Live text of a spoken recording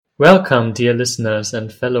Welcome, dear listeners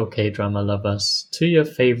and fellow K-drama lovers, to your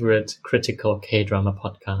favorite critical K-drama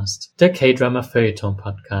podcast, the K-drama Feuilleton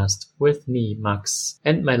podcast, with me, Max,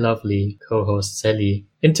 and my lovely co-host, Sally.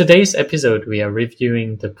 In today's episode, we are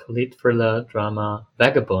reviewing the polit-thriller drama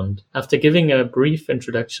Vagabond. After giving a brief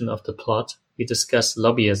introduction of the plot, we discuss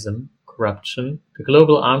lobbyism, corruption, the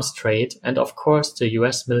global arms trade, and of course the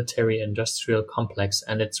US military-industrial complex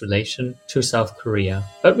and its relation to South Korea.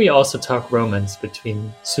 But we also talk romance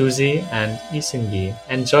between Suzy and Lee Seung-gi.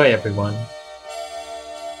 Enjoy, everyone!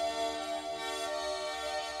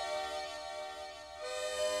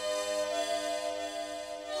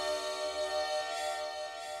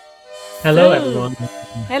 Hello, everyone!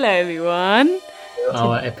 Hello, everyone!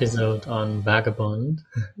 Our episode on Vagabond.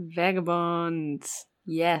 Vagabond,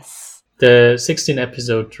 yes. The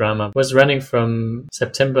 16-episode drama was running from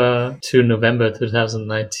September to November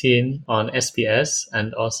 2019 on SBS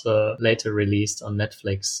and also later released on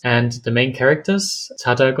Netflix. And the main characters,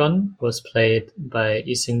 Tadagon was played by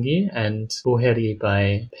Lee Seung-gi and Boheri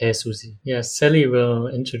by Bae Suzy. Yes, Sally will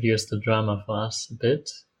introduce the drama for us a bit.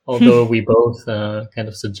 Although we both kind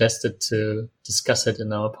of suggested to discuss it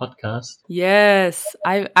in our podcast. Yes,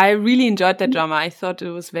 I really enjoyed that drama. I thought it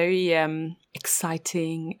was very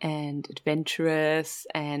exciting and adventurous,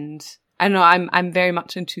 and I don't know, I'm very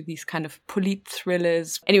much into these kind of polit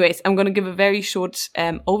thrillers. Anyways, I'm going to give a very short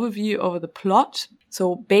overview over the plot.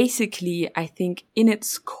 So basically, I think in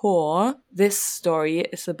its core, this story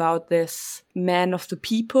is about this man of the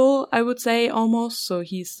people, I would say, almost. So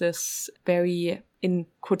he's this very, in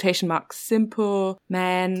quotation marks, simple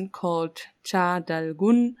man called Cha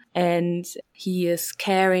Dal-gun, and he is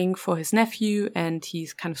caring for his nephew, and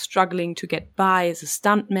he's kind of struggling to get by as a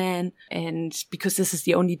stuntman, and because this is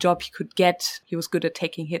the only job he could get, he was good at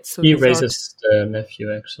taking hits. So he raises the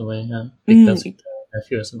nephew, actually, yeah, because the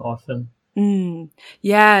nephew is an orphan.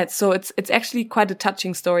 Yeah, so it's actually quite a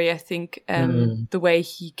touching story, I think, the way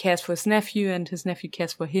he cares for his nephew and his nephew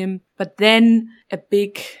cares for him. But then a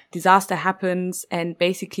big disaster happens, and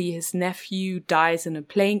basically his nephew dies in a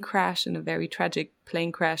plane crash, in a very tragic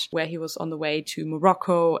plane crash, where he was on the way to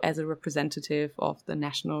Morocco as a representative of the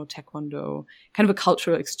national taekwondo, kind of a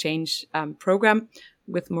cultural exchange program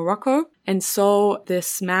with Morocco. And so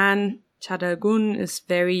this man, Cha Dal-gun, is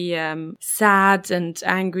very sad and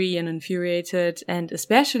angry and infuriated, and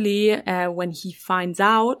especially when he finds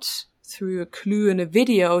out through a clue in a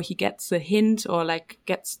video, he gets a hint or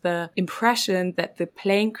gets the impression that the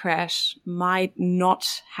plane crash might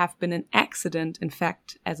not have been an accident, in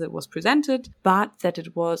fact, as it was presented, but that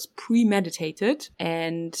it was premeditated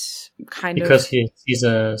and because he's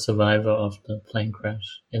a survivor of the plane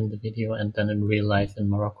crash in the video and then in real life in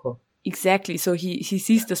Morocco. Exactly. So he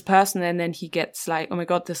sees this person, and then he gets like, oh my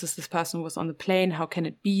God, this person who was on the plane. How can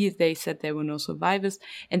it be? They said there were no survivors.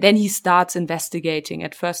 And then he starts investigating,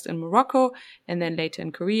 at first in Morocco, and then later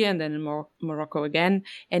in Korea, and then in Morocco again.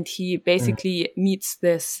 And he basically meets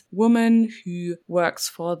this woman who works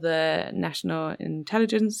for the National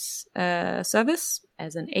Intelligence Service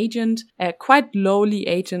as an agent, a quite lowly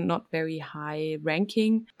agent, not very high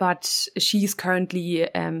ranking, but she's currently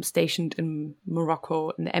stationed in Morocco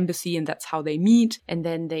in the embassy, and that's how they meet. And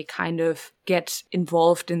then they kind of get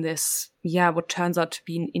involved in this, what turns out to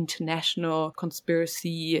be an international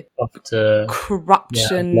conspiracy of the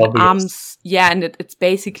corruption, arms. Yeah, and it's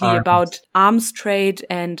basically about arms trade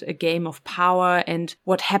and a game of power. And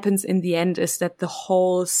what happens in the end is that the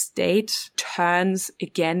whole state turns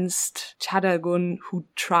against Cha Dal-gun, who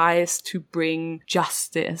tries to bring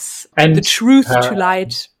justice and the truth to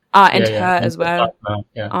light. And her as well.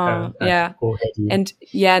 And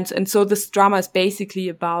so this drama is basically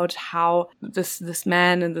about how this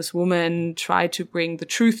man and this woman try to bring the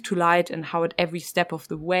truth to light, and how at every step of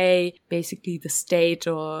the way, basically the state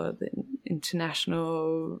or the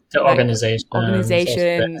international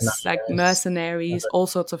organizations like mercenaries, all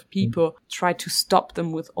sorts of people try to stop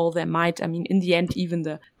them with all their might. I mean, in the end, even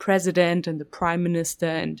the president and the prime minister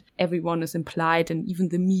and everyone is implied, and even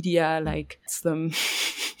the media lets them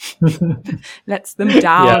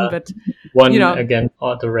down, but again,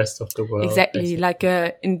 all the rest of the world. Exactly. Basically. Like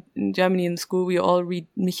in Germany in school, we all read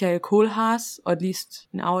Michael Kohlhaas, or at least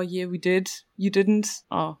in our year we did. You didn't?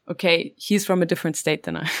 Oh, okay. He's from a different state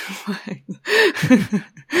than I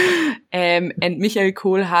am. And Michael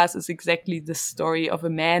Kohlhaas is exactly the story of a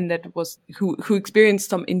man that was who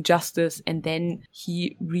experienced some injustice, and then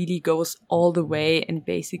he really goes all the way and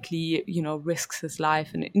basically, risks his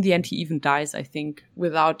life. And in the end, he even dies, I think,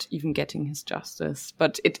 without even getting his justice.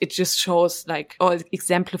 But it just shows it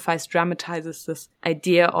exemplifies, dramatizes this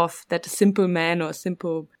idea of that a simple man or a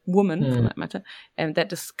simple woman, for that matter, and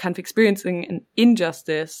that is kind of experiencing an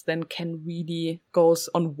injustice, then can really goes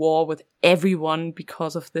on war with everyone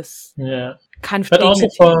because of this kind of but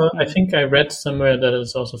dignity. also I think I read somewhere that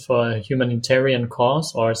it's also for a humanitarian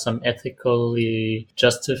cause or some ethically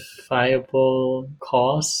justifiable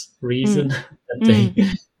reason that they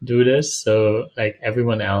do this. So like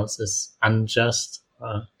everyone else is unjust,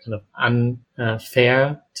 kind of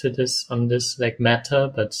unfair to this on this like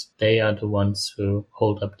matter, but they are the ones who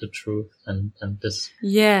hold up the truth and this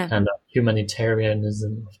kind of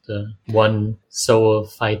humanitarianism of the one sole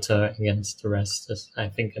fighter against the rest is, I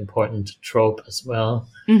think, important trope as well.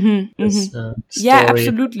 Yeah,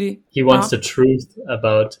 absolutely. He wants the truth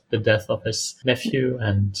about the death of his nephew,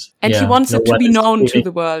 and he wants it to be known to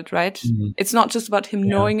the world, right? It's not just about him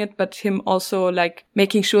knowing it, but him also like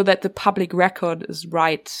making sure that the public record is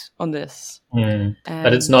right on this.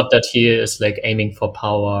 But it's not that he is like aiming for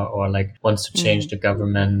power or like wants to change the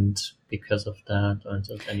government because of that or in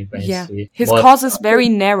any way. His cause is very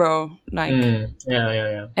narrow, like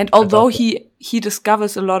and although he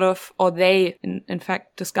discovers a lot of, or they in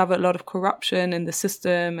fact discover a lot of corruption in the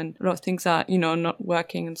system, and a lot of things are, you know, not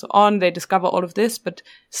working and so on, they discover all of this, but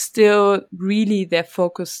still really their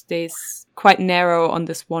focus stays quite narrow on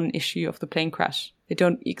this one issue of the plane crash. They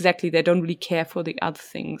don't really care for the other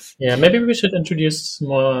things. Yeah, maybe we should introduce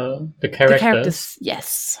more the characters.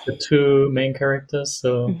 Yes. The two main characters,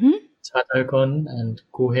 so Tatargon and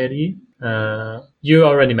Goheri. You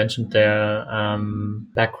already mentioned their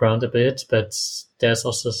background a bit, but there's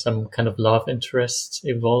also some kind of love interest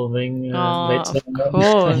evolving later. Of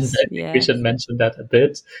course, I think we should mention that a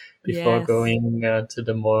bit before going to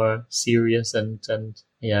the more serious and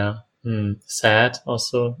sad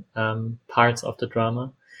also parts of the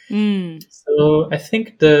drama. So I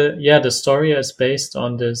think the story is based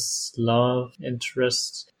on this love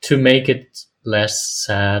interest to make it less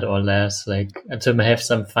sad or less like, to have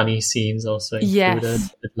some funny scenes also included, a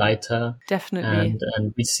bit lighter. Definitely.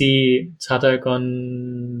 And we see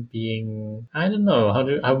Tatargon being, I don't know,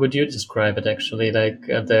 how would you describe it actually? Like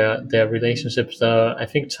their relationships are, I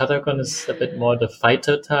think Tatargon is a bit more the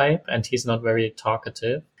fighter type and he's not very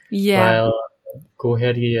talkative. While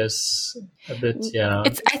Goheri is a bit,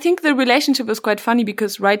 I think the relationship is quite funny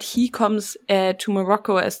because, right, he comes to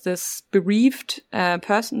Morocco as this bereaved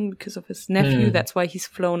person because of his nephew. That's why he's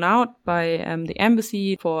flown out by the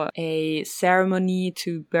embassy for a ceremony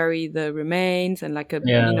to bury the remains and like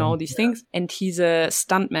all these things. And he's a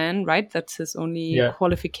stuntman, right? That's his only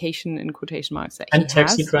qualification in quotation marks that he has. And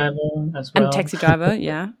taxi driver as well. And taxi driver,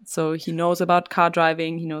 So he knows about car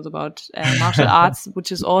driving. He knows about martial arts,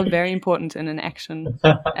 which is all very important in an action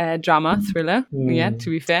drama thriller, to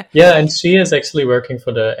be fair. Yeah, and she is actually working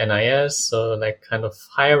for the NIS, so like kind of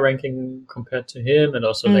higher ranking compared to him, and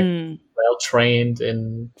also like well trained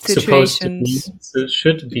in situations.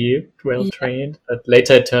 Should be well trained, but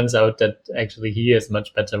later it turns out that actually he is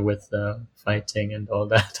much better with fighting and all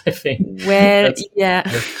that. I think. Well,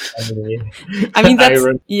 I mean, that's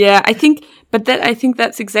I think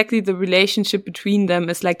that's exactly the relationship between them.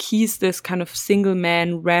 Is like he's this kind of single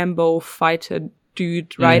man Rambo fighter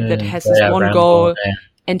dude, right? That has this one goal,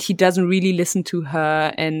 and he doesn't really listen to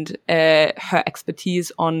her and her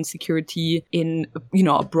expertise on security in,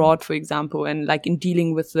 abroad, for example, and like in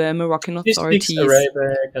dealing with the Moroccan authorities. She speaks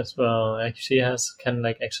Arabic as well. Like she can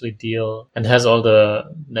actually deal and has all the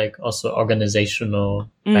like also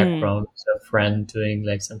organizational background. A friend doing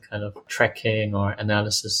like some kind of tracking or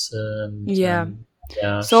analysis. So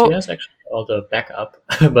she has actually all the backup.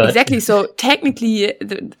 Exactly. So technically,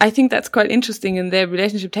 I think that's quite interesting in their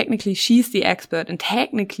relationship. Technically, she's the expert, and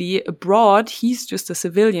technically abroad, he's just a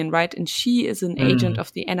civilian, right? And she is an agent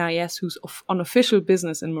of the NIS who's on official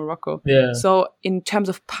business in Morocco. Yeah. So in terms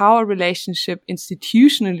of power relationship,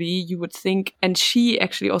 institutionally, you would think, and she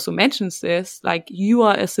actually also mentions this, like, you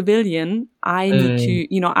are a civilian. I need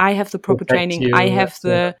to, I have the proper training. I have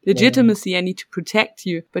the legitimacy. I need to protect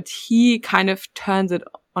you. But he kind of turns it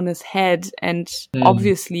on his head and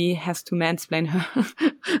obviously has to mansplain her.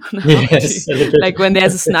 Like when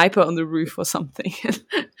there's a sniper on the roof or something.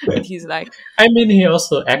 And he's like... I mean, he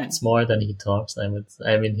also acts more than he talks. I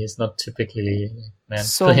mean, he's not typically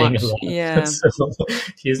mansplaining a lot. Yeah. So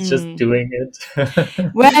he's just doing it.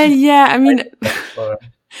 Well, yeah, I mean...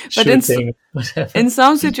 but in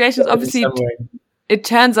some situations, obviously... It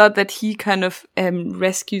turns out that he kind of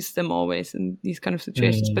rescues them always in these kind of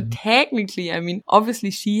situations. But technically, I mean,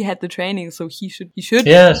 obviously she had the training, so he should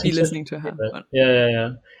be listening to her.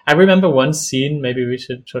 Yeah. I remember one scene, maybe we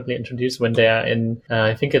should shortly introduce, when they are in,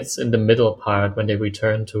 I think it's in the middle part, when they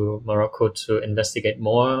return to Morocco to investigate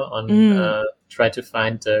more on try to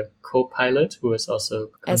find the co-pilot who is also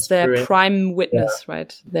as their prime witness,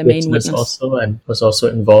 right? Their main witness also, and was also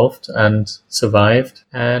involved and survived.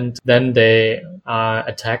 And then they are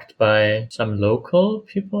attacked by some local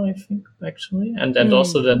people, I think, actually, and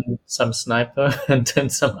also then some sniper and then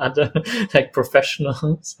some other like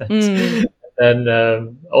professionals. And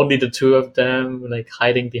only the two of them like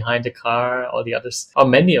hiding behind the car. All the others, or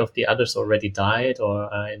many of the others, already died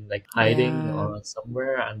or are in like hiding or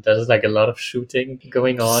somewhere. And there's like a lot of shooting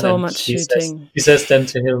going on. So much shooting. He says then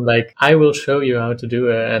to him like, "I will show you how to do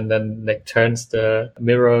it," and then like turns the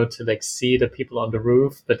mirror to like see the people on the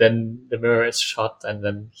roof. But then the mirror is shot, and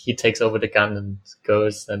then he takes over the gun and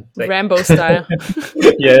goes and like, Rambo style.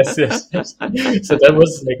 yes. So that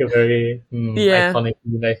was like a very iconic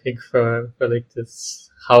scene, I think, for like this,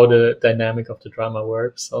 how the dynamic of the drama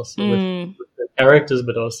works also with the characters,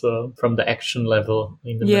 but also from the action level. I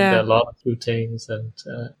mean, there are a lot of shootings and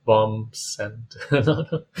bombs and a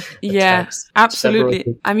lot of attacks.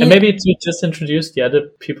 Absolutely. I mean, and maybe to just introduce the other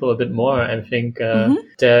people a bit more, I think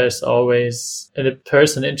there's always a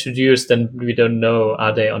person introduced and we don't know,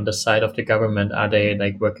 are they on the side of the government? Are they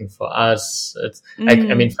like working for us? It's like,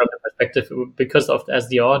 I mean, from the perspective, because of as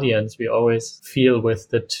the audience, we always feel with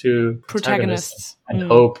the two protagonists and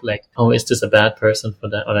hope like, oh, is this a bad person for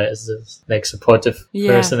that, or is this like supportive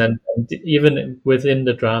person? And even within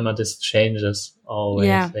the drama, this changes always.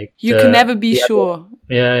 Like you can never be sure.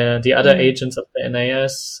 The other agents of the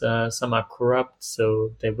NIS, some are corrupt,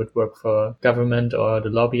 so they would work for government or the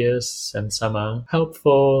lobbyists, and some are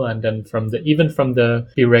helpful. And then from the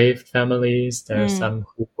bereaved families, there are some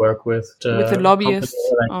who work with the lobbyists,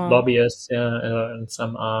 lobbyists, and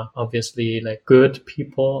some are obviously like good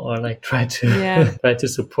people or like try to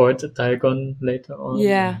support Diagon later on.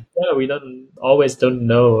 We don't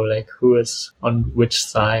know like who is on which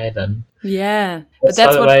side, and but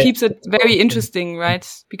that's what keeps it very interesting, right?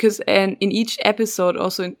 Because in each episode,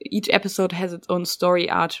 each episode has its own story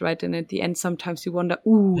arc, right? And at the end, sometimes you wonder,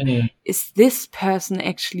 is this person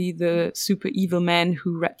actually the super evil man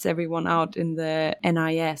who rats everyone out in the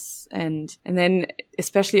NIS? And then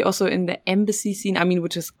especially also in the embassy scene, I mean,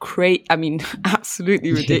 which is great. I mean,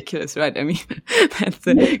 absolutely ridiculous, right? I mean, that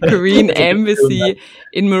the Korean embassy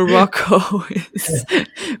in Morocco is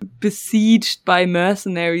besieged by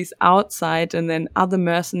mercenaries outside, and then other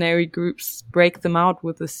mercenary groups break them out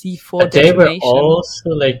with a C4 detonation. They were also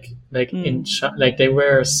like they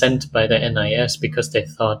were sent by the NIS because they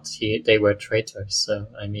thought they were traitors. So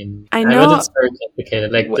I mean, I know it's very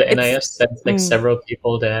complicated. Like the NIS sent like several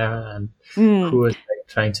people there, and who was like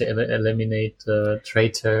trying to eliminate the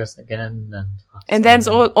traitors again. And then it's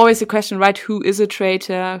always a question, right? Who is a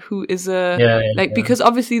traitor? Who is because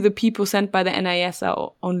obviously the people sent by the NIS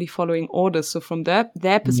are only following orders. So from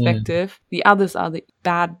their perspective, the others are the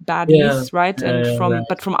baddies, right?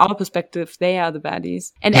 But from our perspective, they are the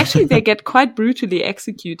baddies. And actually they get quite brutally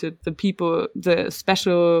executed, the people, the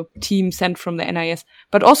special team sent from the NIS,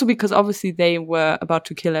 but also because obviously they were about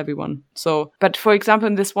to kill everyone. So, but for example,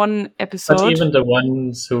 in this one episode. But even the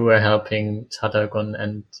ones who were helping Tadagon,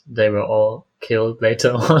 and they were all killed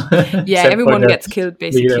later on. Everyone gets killed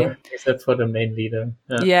basically. Leader, except for the main leader.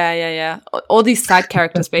 All these side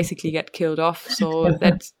characters basically get killed off, so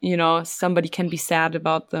that, somebody can be sad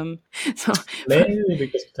about them. So maybe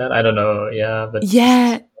because of that, I don't know. But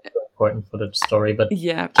important for the story. But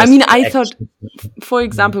I mean, I thought, for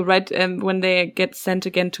example, right, when they get sent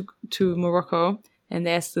again to Morocco, and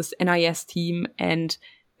there's this NIS team, and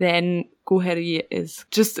then Goheri is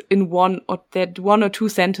just in one or two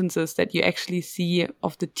sentences that you actually see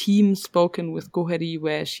of the team spoken with Goheri,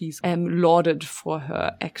 where she's lauded for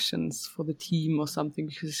her actions for the team or something.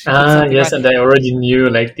 Because she and I already knew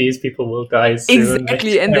like these people will die soon.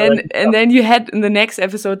 Exactly, and then you had in the next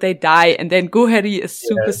episode they die, and then Goheri is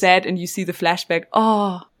super sad, and you see the flashback.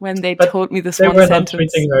 Oh, when they told me this one sentence. They were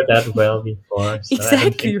not treating her that well before. So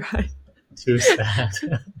exactly right. Too sad.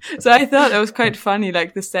 So I thought it was quite funny,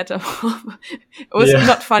 like the setup. It was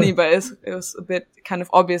not funny, but it was a bit kind of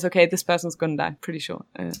obvious. Okay, this person's gonna die. Pretty sure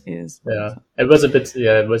it is. It was a bit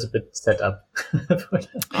set up for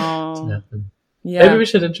that to happen. Maybe we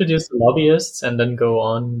should introduce the lobbyists and then go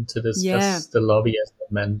on to discuss the lobbyists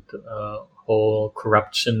and whole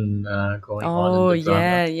corruption going on in the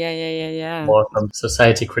drama. More from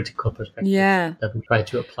society critical perspective that we try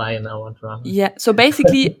to apply in our drama. So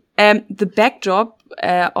basically, the backdrop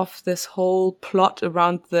of this whole plot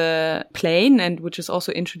around the plane, and which is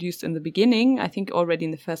also introduced in the beginning, I think already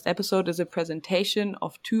in the first episode, is a presentation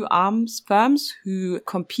of two arms firms who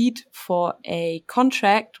compete for a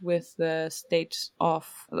contract with the state of,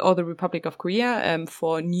 or the Republic of Korea,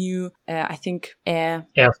 for new, I think, air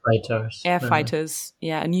fighters.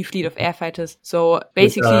 Yeah, a new fleet of air fighters. So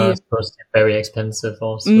basically, which are supposed to be very expensive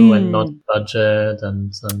also, and not budget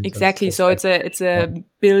and exactly. So it's a $1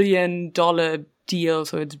 billion deal,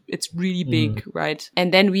 so it's really big, right?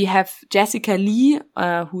 And then we have Jessica Lee,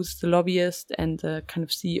 who's the lobbyist and the kind of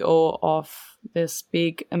CEO of this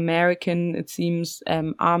big American, it seems,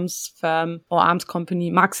 arms firm or arms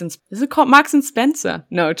company, is it called Marks and Spencer?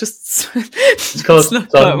 No, just it's called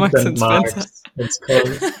John Marks and Spencer. It's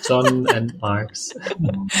called John and Marks.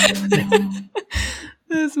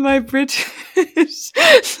 This is my British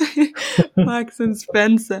Marks and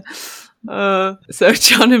Spencer. So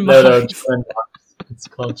John and Marks. No, John and Marks. It's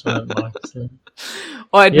called John and Marks. Yeah.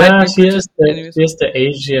 Or it might be she is the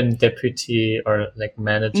Asian deputy or like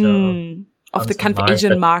manager of the kind of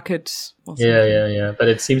Asian market. Yeah. But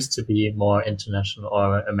it seems to be more international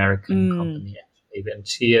or American company actually. And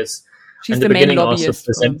she's in the beginning also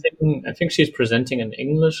presenting. I think she's presenting in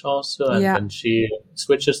English also, and then she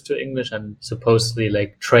switches to English and supposedly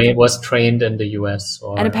like was trained in the US.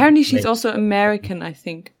 And apparently she's also American, I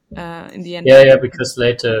think. In the end, yeah, because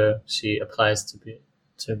later she applies to be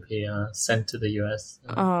sent to the US.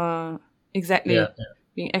 Exactly. Yeah.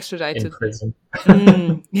 Being extradited. In prison.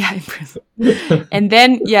 In prison. And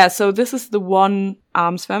then, so this is the one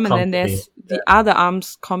arms firm, and then there's the other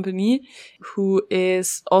arms company who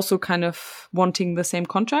is also kind of wanting the same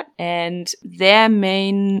contract. And their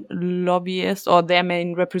main lobbyist or their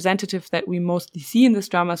main representative that we mostly see in this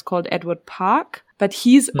drama is called Edward Park. But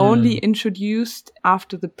he's only introduced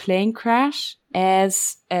after the plane crash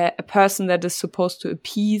as a person that is supposed to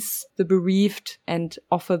appease the bereaved and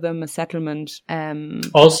offer them a settlement.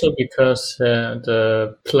 Also because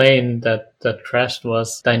the plane that crashed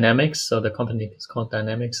was Dynamics, so the company is called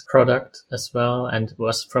Dynamics product as well, and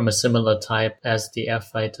was from a similar type as the air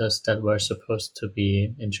fighters that were supposed to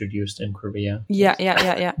be introduced in Korea.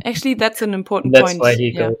 Yeah. Actually, that's an important point.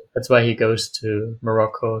 That's why he goes to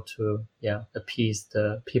Morocco to appease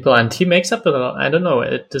the people, and he makes up I don't know,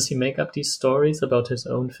 does he make up these stories about his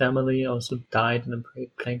own family also died in a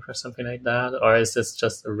plane crash, something like that, or is this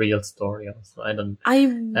just a real story also?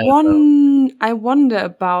 I wonder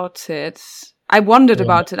about it. I wondered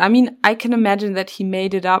about it. I mean, I can imagine that he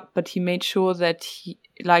made it up, but he made sure that he,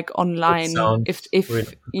 like, online, if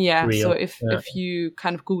you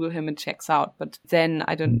kind of Google him, it checks out. But then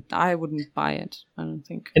I wouldn't buy it. I don't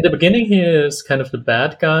think. In the beginning, he is kind of the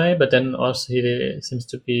bad guy, but then also he seems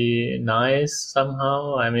to be nice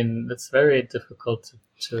somehow. I mean, it's very difficult to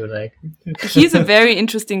like. He's a very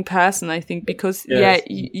interesting person, I think, because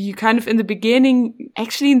you kind of in the beginning,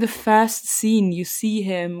 actually in the first scene, you see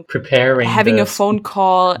him preparing, having a phone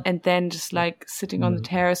call, and then just like sitting on the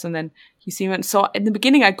terrace, and then you see him. And so in the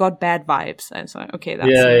beginning, I got bad vibes. I was like, okay,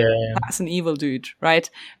 that's an evil dude, right?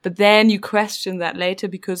 But then you question that later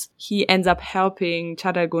because he ends up helping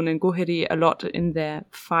Cha Dal-gun and Go-heri a lot in their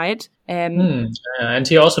fight. And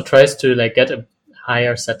he also tries to like get a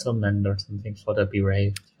higher settlement or something for the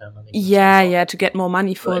bereaved family. Yeah, to get more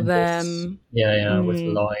money for them. With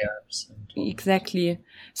lawyers. Exactly.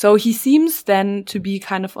 So he seems then to be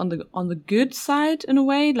kind of on the good side in a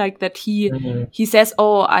way, like that he says,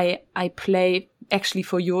 "Oh, I play actually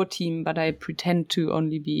for your team, but I pretend to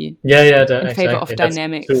only be in favor of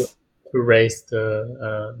Dynamics to raise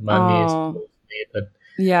the money."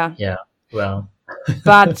 Well.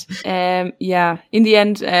 But in the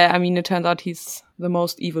end, I mean, it turns out he's the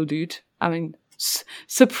most evil dude. I mean,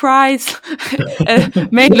 surprise!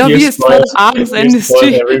 Main lobbyist for the arms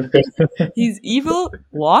industry. He's evil?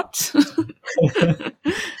 What?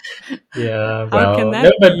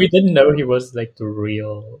 But we didn't know he was like the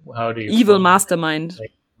real. How do you evil mastermind?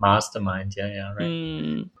 Like, mastermind,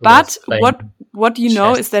 right. But what you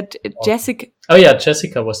know is that Jessica. Oh yeah,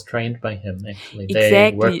 Jessica was trained by him actually. Exactly.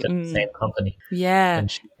 They worked at the same company. Yeah. And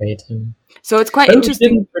she paid him. So it's quite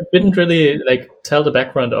interesting. We didn't really like tell the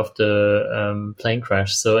background of the plane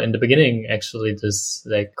crash. So in the beginning, actually, this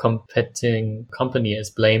like competing company is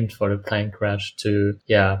blamed for the plane crash to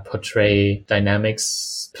portray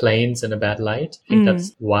Dynamics planes in a bad light. I think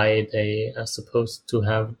that's why they are supposed to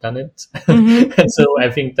have done it. And so I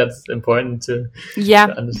think that's important to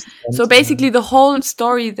understand. So basically, the whole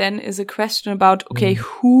story then is a question about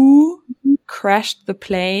who crashed the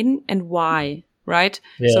plane and why. right?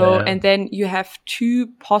 And then you have two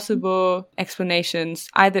possible explanations.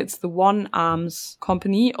 Either it's the one arms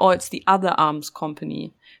company or it's the other arms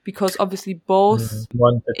company. Because obviously both,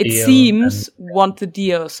 want the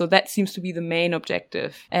deal. So that seems to be the main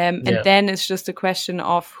objective. And then it's just a question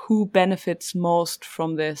of who benefits most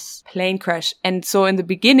from this plane crash. And so in the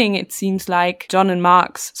beginning, it seems like John and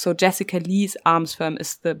Mark's, so Jessica Lee's arms firm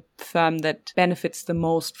is the firm that benefits the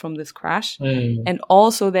most from this crash. And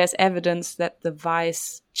also there's evidence that the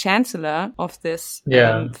vice chancellor of this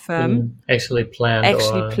firm actually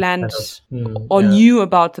planned or knew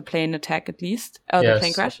about the plane attack, at least the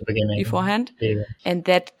plane crash beforehand. And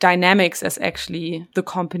that Dynamics is actually the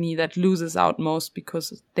company that loses out most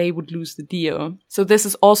because they would lose the deal. So this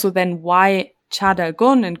is also then why Cha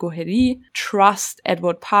Dal-gun and Goheri trust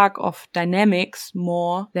Edward Park of Dynamics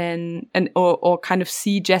more than, or kind of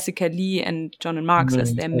see Jessica Lee and John and Marks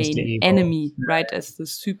as their main enemy, right? As the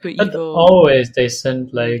super evil. Always they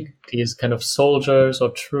send like these kind of soldiers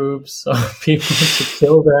or troops or people to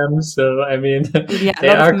kill them. So I mean, they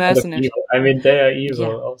are mercenaries. I mean, they are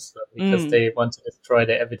evil also because they want to destroy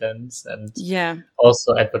the evidence, and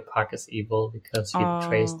also Edward Park is evil because he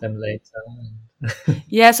betrays them later.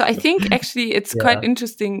 So I think actually it's quite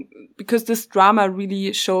interesting because this drama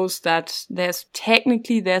really shows that there's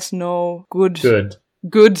no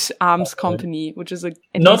good arms company, which is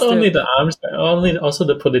not only the arms, but also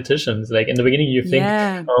the politicians. Like in the beginning, you think,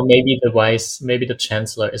 maybe the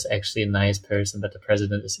chancellor is actually a nice person, but the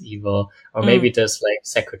president is evil, or maybe this like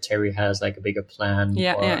secretary has like a bigger plan.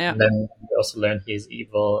 And then you also learn he's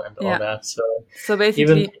evil and all that. So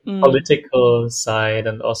basically, even political side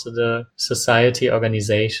and also the society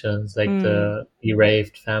organizations, like the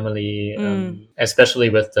bereaved family, especially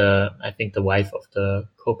with the wife of the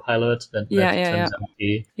co-pilot that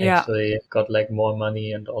actually got like more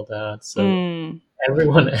money and all that. So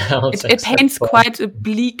everyone else, it paints quite a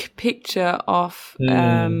bleak picture of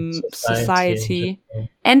society.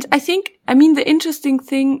 And I think, the interesting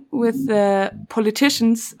thing with the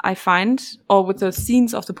politicians, I find, or with the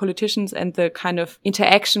scenes of the politicians and the kind of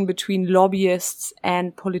interaction between lobbyists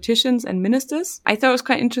and politicians and ministers, I thought it was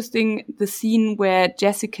quite interesting, the scene where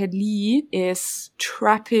Jessica Lee is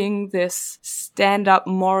trapping this stand-up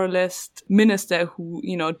moralist minister who,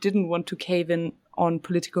 didn't want to cave in on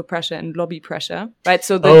political pressure and lobby pressure, right?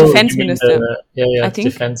 So the defense minister, I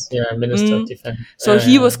think. Minister of defense. So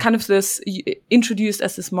he was kind of this introduced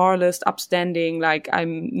as this moralist, upstanding, like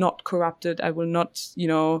I'm not corrupted, I will not,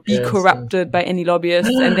 be corrupted by any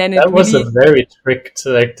lobbyists. And then that was a very tricked,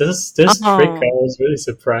 like this trick. I was really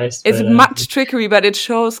surprised. It's much trickery, but it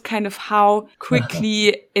shows kind of how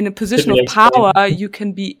quickly in a position of power you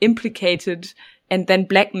can be implicated and then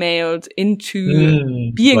blackmailed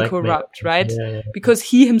into being corrupt, right? Because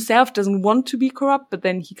he himself doesn't want to be corrupt, but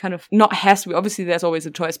then he kind of not has to be. Obviously, there's always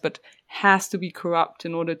a choice, but has to be corrupt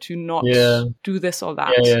in order to not do this or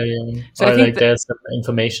that. So I think there's some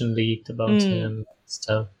information leaked about him,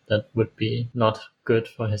 stuff that would be not good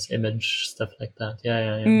for his image, stuff like that.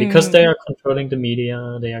 Because they are controlling the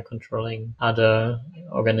media, they are controlling other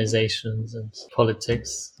organizations and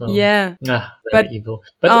politics. So, very evil.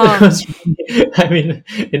 But it was really,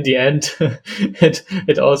 in the end,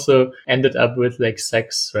 it also ended up with like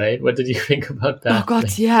sex, right? What did you think about that? Oh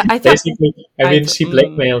God, she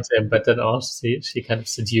blackmailed him, but then also she kind of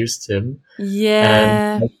seduced him.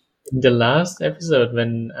 Yeah. And, in the last episode,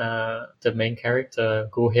 when the main character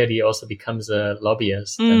Goheri also becomes a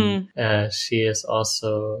lobbyist, and she is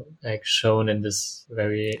also like shown in this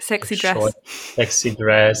very sexy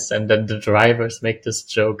dress, and then the drivers make this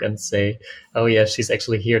joke and say, "Oh yeah, she's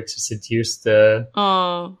actually here to seduce the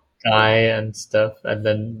guy and stuff, and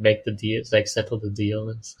then make the deal, like settle the deal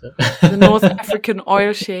and stuff." The North African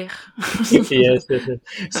oil sheikh. yes.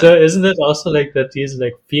 So isn't it also like that these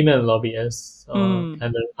like female lobbyists kind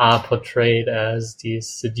of are portrayed as these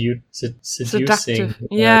seducing, seductive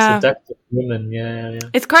women?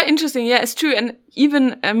 It's quite interesting. Yeah, it's true. And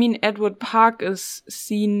even, Edward Park is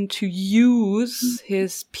seen to use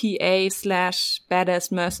his PA /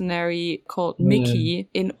 badass mercenary called Mickey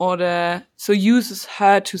uses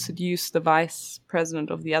her to seduce the vice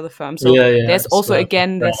president of the other firm. So there's also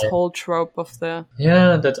again this whole trope of the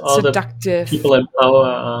that all seductive the people in power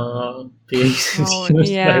are being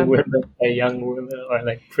seduced by women, by young women or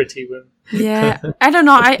like pretty women. I don't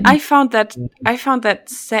know. I found that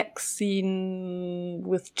sex scene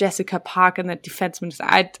with Jessica Park and that defense minister.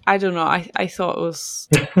 I don't know. I thought it was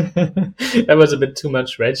that was a bit too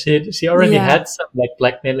much, right? She already had some like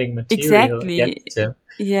blackmailing material. Exactly. Against him.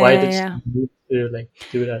 Why did she need to like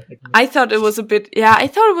do that. I thought it was a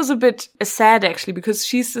bit sad actually, because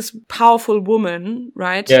she's this powerful woman,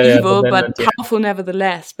 right? Evil, but powerful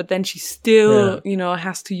nevertheless. But then she still,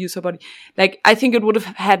 has to use her body. Like, I think it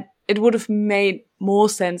would have made more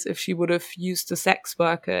sense if she would have used the sex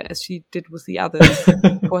worker as she did with the others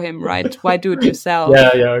for him, right? Why do it yourself?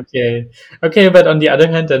 Okay. But on the other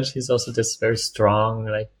hand, then she's also this very strong,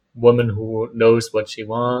 like, woman who knows what she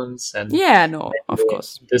wants, and of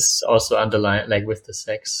course, this also underlined, like, with the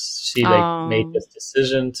sex, she like made this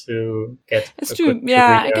decision to get it's true.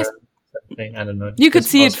 Yeah, I guess something. I don't know. You could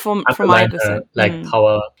see it from either side, like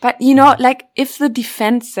power. But like if the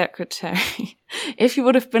defense secretary, if he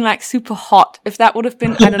would have been like super hot, if that would have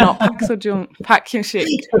been, I don't know, Park Seo-joon, Park Hyun-sik,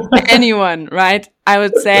 anyone, right? I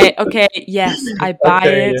would say, okay, yes, I buy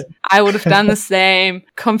it. Yeah. I would have done the same,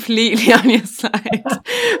 completely on your side.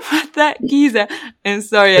 But that geezer, I'm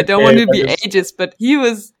sorry, I don't want to be ageist, but he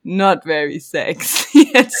was not very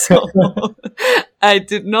sexy at all. I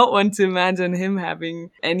did not want to imagine him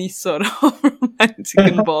having any sort of romantic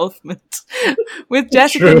involvement with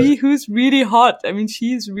Jessica Lee, who's really hot. I mean,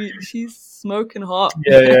 she's smoking hot.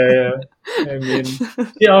 Yeah. I mean,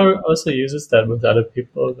 he also uses that with other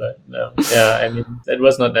people, but no. Yeah, I mean, it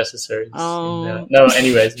was not necessary. No,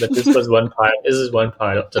 anyways, but this was one part. This is one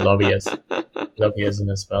part of the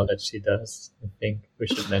lobbyism as well that she does. I think we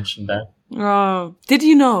should mention that. Oh, did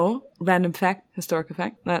you know, random fact, historical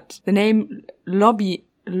fact, that the name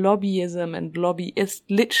lobbyism and lobbyist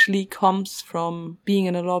literally comes from being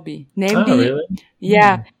in a lobby? Namely, really?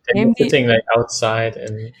 Yeah. Namely, sitting like outside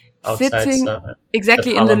and sitting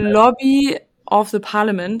exactly in the lobby of the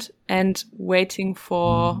parliament and waiting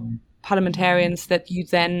for parliamentarians that you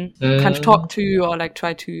then kind of talk to or like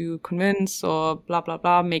try to convince or blah, blah,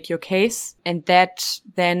 blah, make your case. And that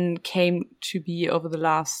then came to be over the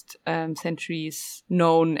last centuries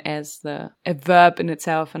known as a verb in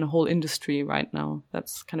itself and a whole industry right now.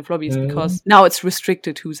 That's kind of lobbies because now it's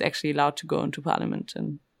restricted who's actually allowed to go into parliament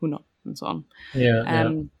and who not and so on.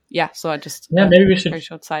 So I just maybe we should very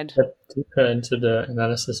short side. Get deeper into the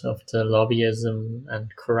analysis of the lobbyism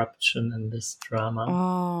and corruption in this drama.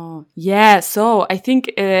 Oh, yeah. So I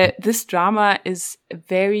think this drama is a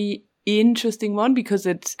very interesting one because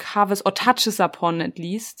it covers or touches upon at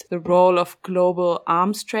least the role of global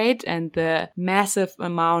arms trade and the massive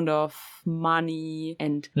amount of money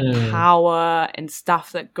and power and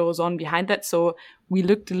stuff that goes on behind that. So we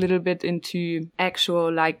looked a little bit into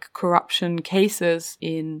actual like corruption cases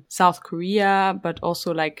in South Korea, but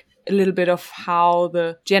also like a little bit of how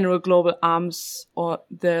the general global arms or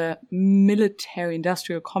the military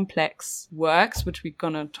industrial complex works, which we're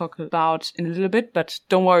going to talk about in a little bit, but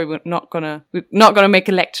don't worry, we're not going to make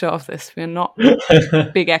a lecture of this. We're not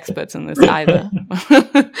big experts in this either.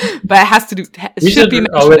 But it has to do, it should be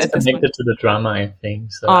mentioned always connected to the drama, I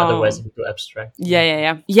think. So otherwise it would be abstract.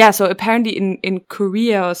 Yeah. So apparently in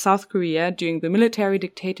Korea or South Korea during the military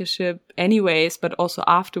dictatorship anyways, but also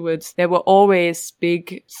afterwards, there were always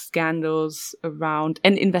big scandals around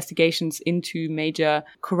and investigations into major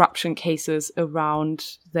corruption cases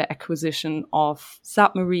around the acquisition of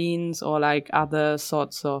submarines or like other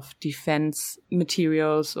sorts of defense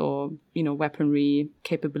materials or, weaponry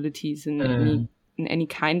capabilities in any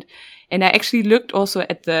kind. And I actually looked also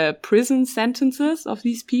at the prison sentences of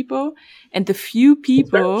these people, and the few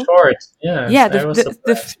people, it's very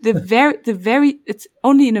short. the very it's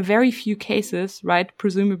only in a very few cases, right?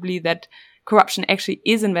 Presumably that corruption actually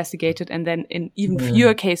is investigated, and then in even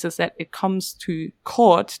fewer cases that it comes to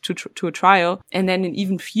court to a trial, and then in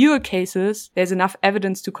even fewer cases there's enough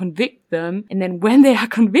evidence to convict them, and then when they are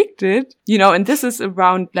convicted, and this is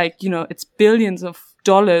around like it's billions of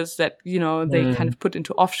dollars that they kind of put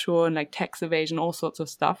into offshore and like tax evasion, all sorts of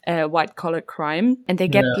stuff, white collar crime, and they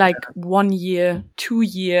get like 1 year, 2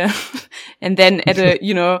 year, and then at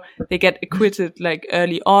they get acquitted like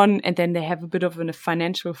early on, and then they have a bit of a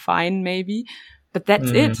financial fine maybe, but that's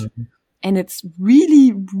it. And it's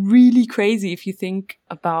really, really crazy if you think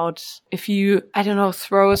about if you, I don't know,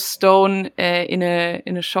 throw a stone in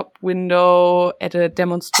a shop window at a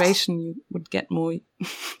demonstration, you would get more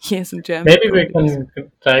years in Germany. Maybe we can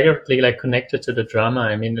directly like connect it to the drama.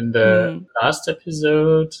 I mean, in the last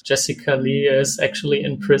episode, Jessica Lee is actually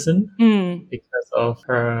in prison because of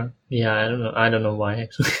her. Yeah, I don't know why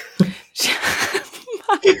actually.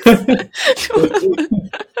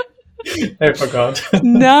 I forgot.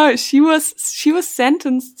 No, she was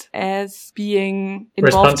sentenced as being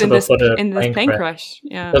involved in this plane crash.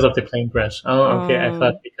 Yeah, because of the plane crash. Oh, okay. I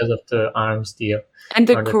thought because of the arms deal and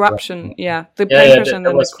the corruption. Yeah, the plane crash and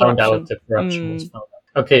then the corruption. The corruption was found out.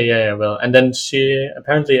 Okay, yeah, well, and then she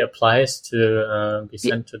apparently applies to be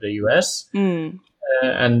sent to the US.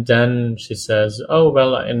 And then she says, oh,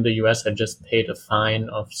 well, in the US, I just paid a fine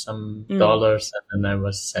of some dollars and then I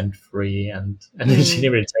was sent free. And then she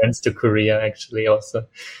returns to Korea actually also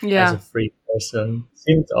as a free person.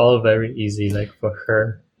 Seemed all very easy, like for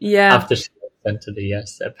her. Yeah. After she was sent to the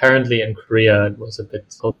US. Apparently in Korea, it was a bit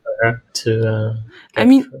difficult for her to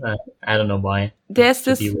I don't know why. There's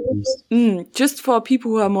this, just for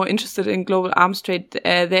people who are more interested in global arms trade,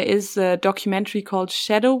 there is a documentary called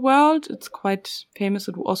Shadow World. It's quite famous.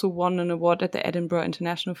 It also won an award at the Edinburgh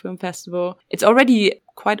International Film Festival. It's already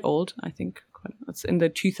quite old, I think. It's in the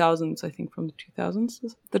 2000s, I think, from the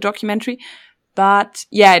 2000s, the documentary. But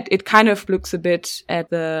yeah, it kind of looks a bit at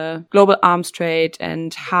the global arms trade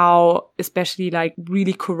and how especially like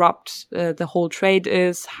really corrupt the whole trade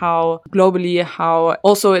is, how globally, how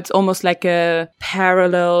also it's almost like they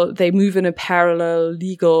move in a parallel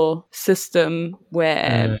legal system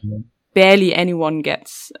where barely anyone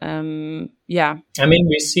gets. I mean,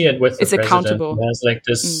 we see it with the president. Accountable. There's like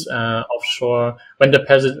this offshore. When the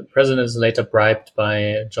president is later bribed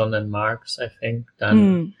by John and Marks, I think,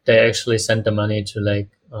 then they actually send the money to like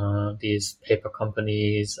these paper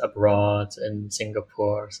companies abroad in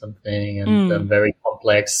Singapore or something, and a very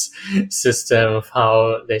complex system of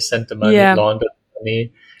how they send the money, launder the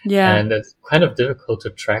money. Yeah. And it's kind of difficult to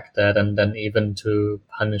track that and then even to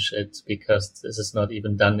punish it because this is not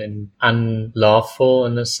even done in unlawful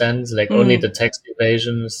in a sense. Like only the tax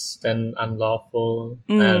evasion is then unlawful.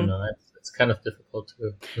 I don't know. It's kind of difficult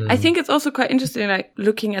to. I think it's also quite interesting, like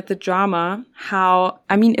looking at the drama,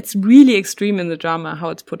 it's really extreme in the drama, how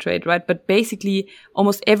it's portrayed, right? But basically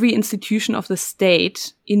almost every institution of the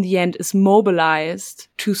state in the end is mobilized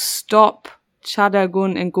to stop Cha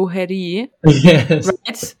Da-gun and Go Hae-ri,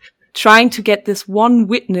 right? Trying to get this one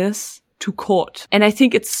witness to court. And I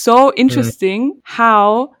think it's so interesting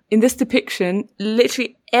how in this depiction,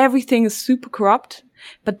 literally everything is super corrupt,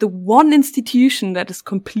 but the one institution that is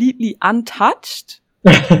completely untouched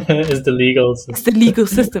is the legal system. It's the legal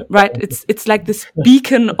system, right? It's like this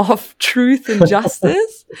beacon of truth and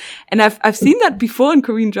justice. And I've seen that before in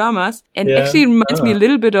Korean dramas. And actually it reminds me a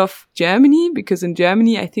little bit of Germany, because in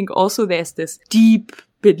Germany, I think also there's this deep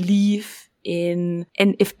belief and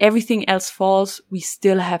if everything else falls, we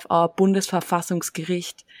still have our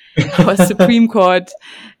Bundesverfassungsgericht, our Supreme Court,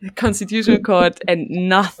 Constitutional Court, and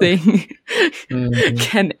nothing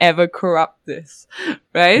can ever corrupt this,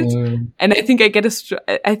 right? And I think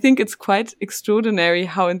I think it's quite extraordinary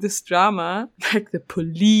how in this drama, like the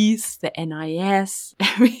police, the NIS,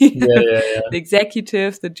 the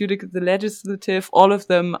executive, the legislative, all of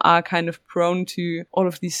them are kind of prone to all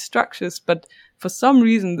of these structures, but for some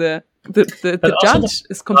reason the judge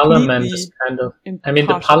is completely parliament is kind of impartial. I mean,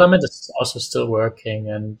 the parliament is also still working,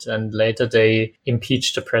 and later they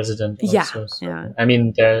impeached the president also. I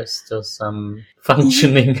mean, there's still some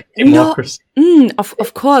functioning democracy.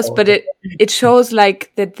 Of course, but it shows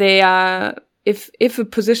like that they are, if a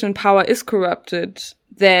position in power is corrupted,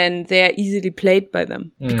 then they are easily played by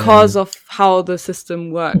them because of how the system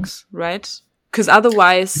works, right? Because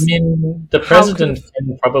otherwise, I mean, the president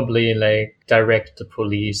can probably like direct the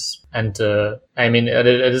police, and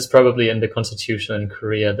it is probably in the constitution in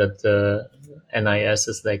Korea that the NIS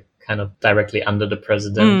is like kind of directly under the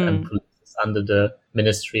president and police is under the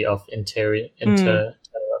Ministry of Interior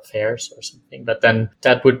Affairs or something. But then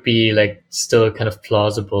that would be like still kind of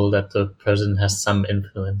plausible that the president has some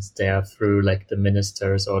influence there through like the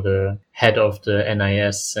ministers or the head of the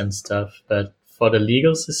NIS and stuff. But for the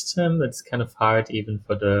legal system, it's kind of hard even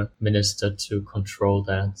for the minister to control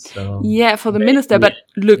that. So for the minister. But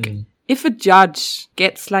look, if a judge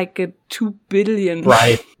gets like a 2 billion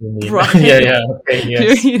right. Okay,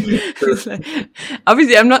 yes.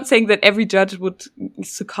 Obviously, I'm not saying that every judge would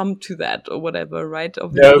succumb to that or whatever, right?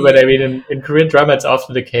 Obviously. No, but I mean, in Korean drama, it's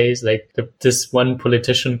often the case, like this one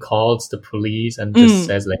politician calls the police and just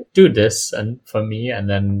says like, do this and for me, and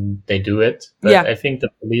then they do it. But I think the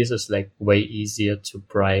police is like way easier to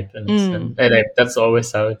bribe and that's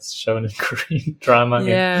always how it's shown in Korean drama.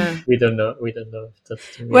 Yeah. We don't know if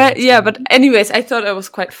that's true. Well, but anyways, I thought it was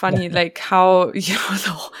quite funny, like how,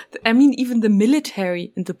 even the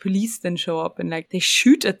military and the police then show up and like they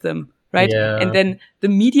shoot at them, right? Yeah. And then the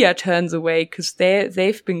media turns away because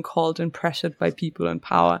they've been called and pressured by people in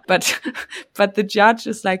power. But the judge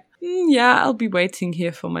is like, I'll be waiting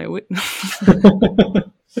here for my witness.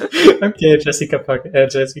 Okay, Jessica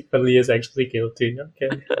Lee is actually guilty. Okay.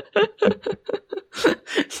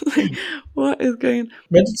 Like, what is going on?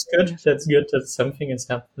 But it's good. That's good that something is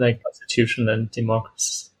happening, like constitution and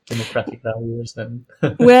democracy. democratic values and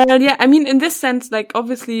Well, yeah, I mean, in this sense, like,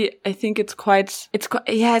 obviously, I think it's quite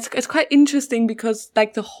interesting because,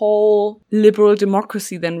 like, the whole liberal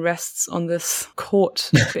democracy then rests on this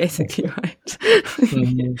court, basically, right?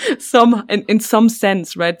 In some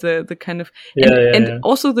sense, right? The kind of, and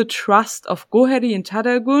also the trust of Goheri and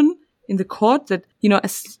Tadagun in the court that, you know,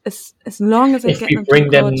 as long as they get them to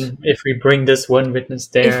court, if we bring this one witness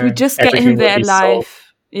there, if we just get him there alive,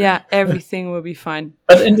 yeah, everything will be fine.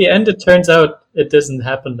 But in the end, it turns out it doesn't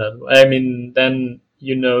happen that way. I mean, then,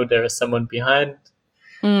 you know, there is someone behind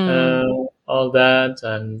all that,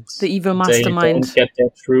 and the evil mastermind. They don't get their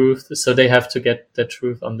truth, so they have to get the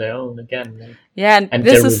truth on their own again. Like, yeah, and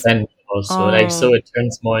this is revenge also. Like, so it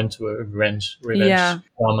turns more into a revenge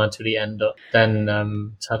drama to the end. Then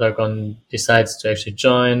Tadagon decides to actually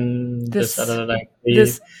join this other, like,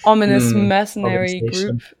 this ominous mercenary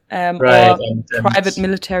group, right? And private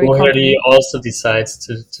military company. Also decides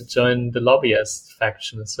to join the lobbyist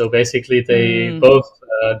faction. So basically, they both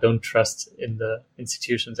don't trust in the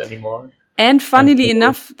institutions anymore. And funnily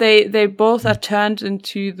enough, they both are turned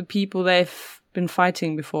into the people they've been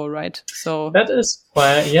fighting before, right? So that is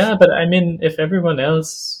quite, yeah, but I mean, if everyone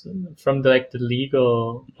else from the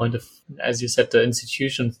legal point of, as you said, the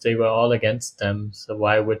institutions, they were all against them. So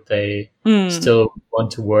why would they still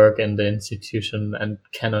want to work in the institution and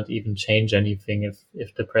cannot even change anything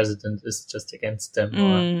if the president is just against them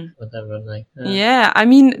or whatever? Like, yeah, I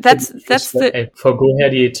mean, that's for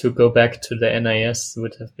Goheri to go back to the NIS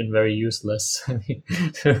would have been very useless. I mean,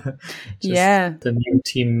 the new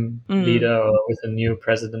team leader or with a new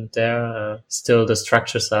president there, still the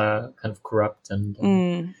structures are kind of corrupt and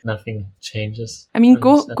nothing changes. I mean,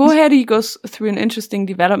 Goheri goes through an interesting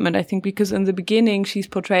development, I think, because in the beginning she's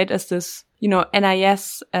portrayed as this, you know,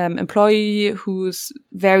 NIS employee who's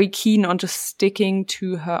very keen on just sticking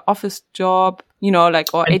to her office job, you know,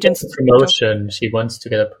 like, or agent's promotion. She wants to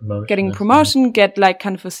get a promotion. Getting a promotion, get like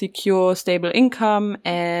kind of a secure, stable income,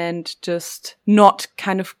 and just not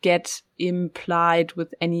kind of get implied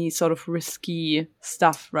with any sort of risky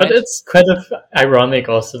stuff, right? But it's kind of ironic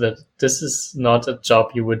also that this is not a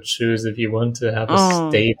job you would choose if you want to have a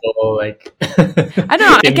stable, like, I don't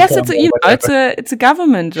know. I guess it's a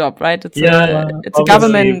government job, right? It's a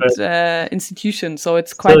government institution, so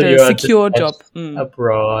it's quite a secure job.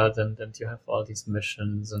 Abroad, and then you have all these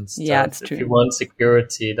missions and stuff. Yeah, it's true. If you want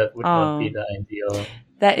security, that would not be the ideal.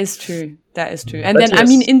 That is true. And then, I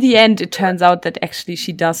mean, in the end, it turns out that actually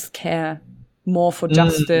she does care more for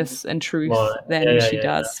justice and truth than she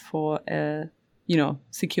does for you know,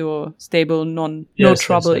 secure, stable, no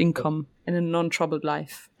trouble income and a non-troubled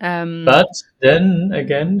life. But then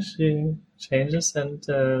again, she changes and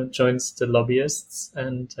joins the lobbyists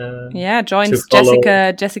and joins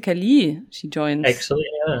Jessica Lee. She joins. Actually,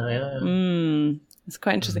 yeah. It's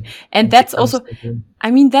quite interesting. And that's also,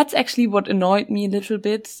 I mean, that's actually what annoyed me a little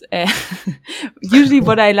bit. Usually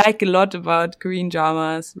what I like a lot about Korean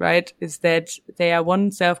dramas, right, is that they are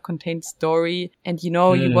one self-contained story and, you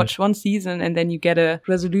know, you watch one season and then you get a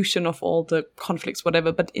resolution of all the conflicts,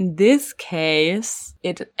 whatever. But in this case,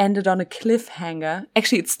 it ended on a cliffhanger.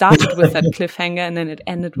 Actually, it started with that cliffhanger and then it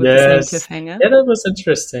ended with the same cliffhanger. Yeah, that was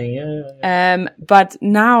interesting. Yeah. But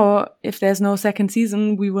now, if there's no second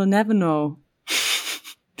season, we will never know.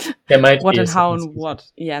 There might what be and how and what.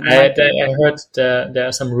 Yeah, I heard there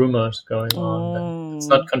are some rumors going on. It's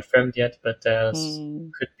not confirmed yet, but there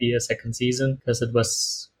could be a second season because it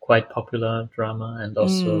was quite popular drama and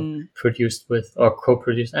also produced with or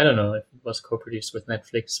co-produced. I don't know if it was co-produced with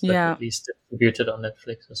Netflix, but at least distributed on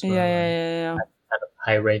Netflix as well. Yeah. Kind of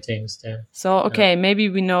high ratings there. So maybe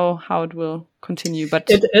we know how it will continue, but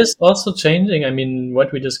it is also changing. I mean,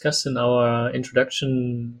 what we discussed in our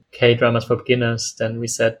introduction, K-dramas for beginners, then we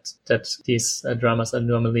said that these dramas are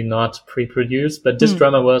normally not pre-produced, but this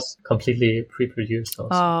drama was completely pre-produced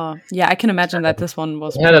also. Yeah, I can imagine that this one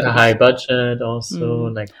was. It had a high budget also,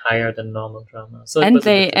 like higher than normal drama. So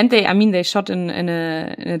they shot in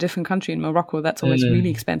a different country, in Morocco. That's always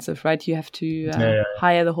really expensive, right? You have to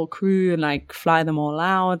hire the whole crew and like fly them all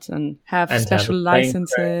out and have special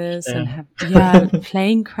licenses and have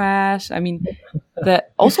plane crash. I mean,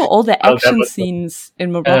 also all the action scenes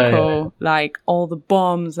in Morocco, like all the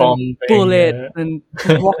bombs and bullets and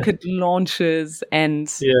rocket launches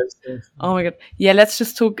and oh my god. Yeah, let's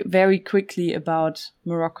just talk very quickly about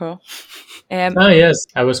Morocco. Yes,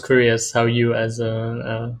 I was curious how you as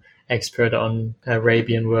a expert on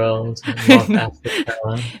Arabian world, North Africa,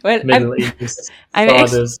 well, Middle East.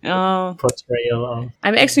 Portrayal of.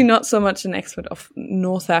 I'm actually not so much an expert of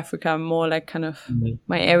North Africa, more like kind of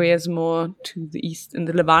my area is more to the east in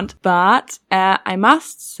the Levant. But I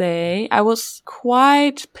must say I was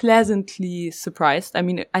quite pleasantly surprised. I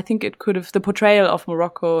mean, I think it could have, the portrayal of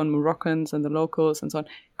Morocco and Moroccans and the locals and so on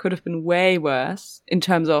could have been way worse in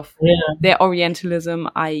terms of their Orientalism,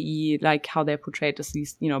 i.e. like how they're portrayed as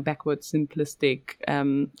these, backward, simplistic,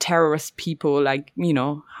 terrorist people, like,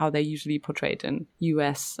 how they're usually portrayed in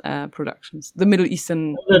US productions. The Middle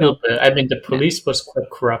Eastern... A little bit. I mean, the police was quite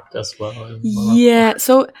corrupt as well. Yeah,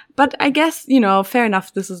 so, but I guess, fair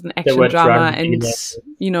enough, this is an action drama and,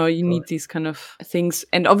 you need these kind of things.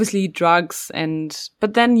 And obviously drugs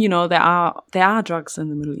but then, there are drugs in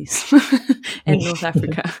the Middle East and North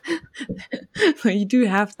Africa. So you do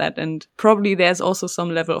have that, and probably there's also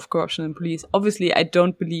some level of corruption in police. Obviously, I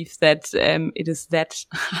don't believe that it is that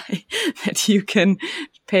high that you can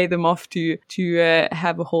pay them off to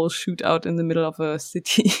have a whole shootout in the middle of a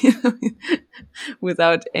city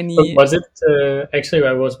without any. But was it actually?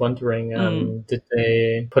 I was wondering, did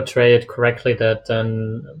they portray it correctly that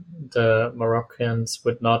the Moroccans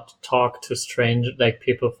would not talk to like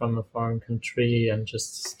people from a foreign country and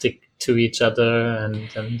just stick to each other and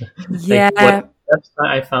that's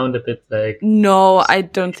why I found a bit like... No, I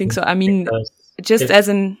don't think so. I mean,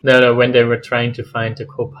 when they were trying to find a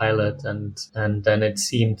co-pilot and then it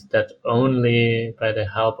seemed that only by the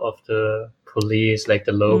help of the police, like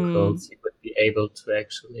the locals, you would be able to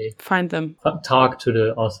actually find them, do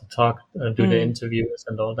the interviews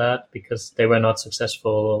and all that, because they were not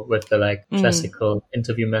successful with the classical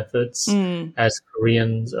interview methods as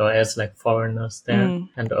Koreans or as like foreigners there,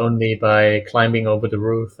 and only by climbing over the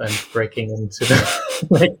roof and breaking into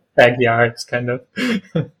the backyards kind of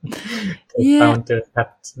found the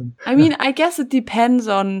captain. I mean, I guess it depends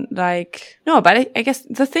on but I guess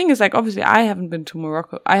the thing is obviously I haven't been to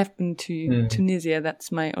Morocco. I have been to Tunisia.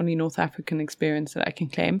 That's my only North African experience that I can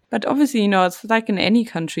claim. But obviously, it's like in any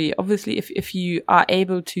country. Obviously, if you are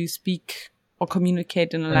able to speak or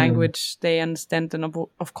communicate in a language they understand, then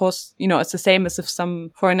of course, it's the same as if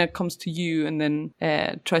some foreigner comes to you and then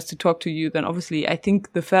tries to talk to you, then obviously I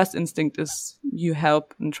think the first instinct is you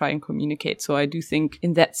help and try and communicate. So I do think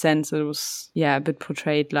in that sense it was, a bit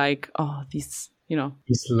portrayed like, these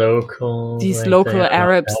local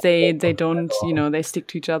Arabs, they don't, they stick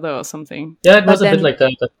to each other or something. Yeah, it was a bit like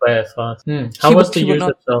that. That's why I thought. How was the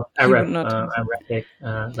usage of Arabic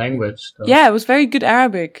language? Though? Yeah, it was very good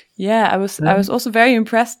Arabic. Yeah, I was also very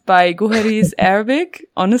impressed by Goheri's Arabic,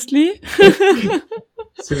 honestly.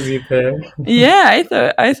 Yeah, I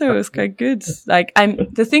thought it was quite good.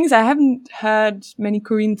 The thing is, I haven't heard many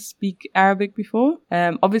Koreans speak Arabic before.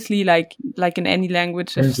 Obviously, like in any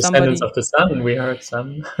language, if Descendants of the Sun, we heard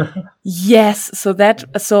some. Yes, so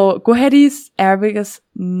Goheri's Arabic is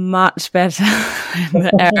much better than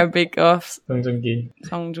the Arabic of Song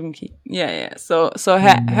Joong-ki. Yeah. So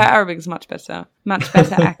her Arabic is much better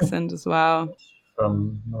accent as well.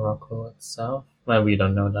 From Morocco itself. Well, we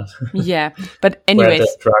don't know that. Yeah, but anyways. Where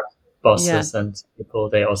the drug bosses and people,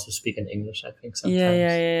 they also speak in English, I think, sometimes.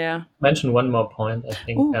 Yeah. Mention one more point, I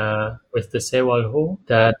think, with the Sewol-ho,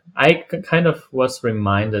 that I kind of was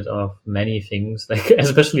reminded of many things,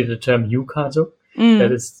 especially the term Yukazo,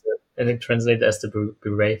 that is and it translates as the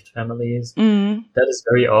bereaved families. That is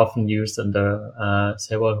very often used in the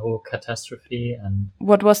Sewol-ho catastrophe. And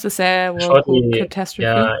what was the Sewol-ho catastrophe?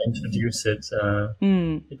 Yeah, introduce it.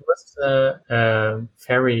 It was a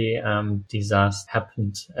ferry disaster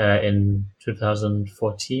happened in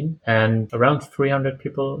 2014, and around 300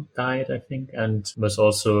 people died, I think, and was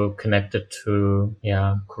also connected to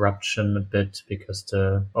corruption a bit, because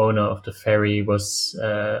the owner of the ferry was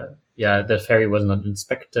the ferry was not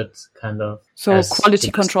inspected, kind of. So quality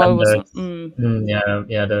control was. And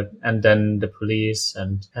then the police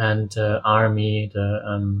and army,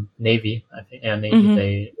 the Navy, I think, Navy,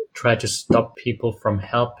 they try to stop people from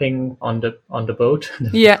helping on the boat.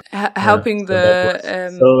 Helping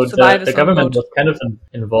so survivors. The government was kind of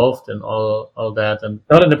involved in all that, and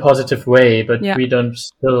not in a positive way. But we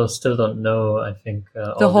still don't know, I think,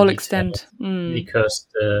 the whole extent, because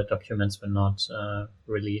the documents were not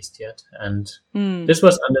released yet. And this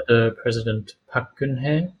was under the President Park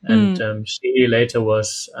Geun-hye, and she later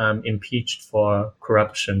was impeached for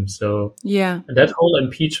corruption. So that whole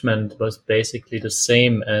impeachment was basically the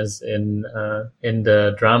same as in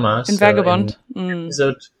the dramas. In Vagabond.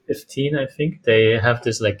 episode 15, I think, they have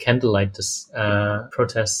this like candlelight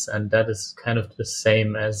protests, and that is kind of the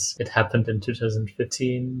same as it happened in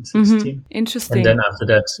 2015, 16. Interesting. And then after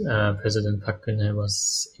that, President Park Geun-hye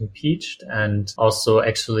was impeached and also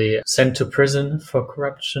actually sent to prison for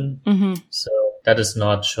corruption. So that is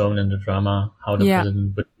not shown in the drama, how the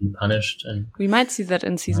president would be punished. And we might see that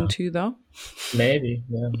in season 2, though. Maybe.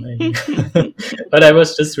 But I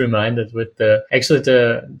was just reminded with the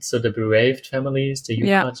bereaved families, the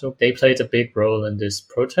Yukato, they played a big role in this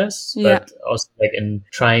protest, but also like in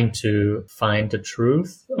trying to find the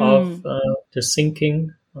truth of the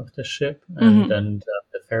sinking of the ship and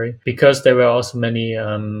the ferry, because there were also many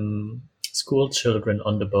school children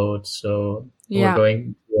on the boat, so we were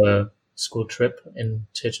going to a school trip in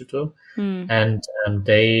Jeju-do, and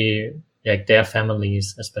they, like their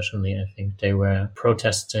families especially, I think they were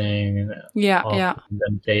protesting. And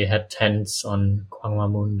then they had tents on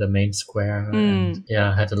Gwanghwamun, the main square, and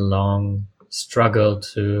had a long struggle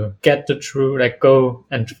to get the truth, like go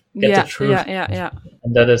and get the truth.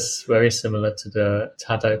 And that is very similar to the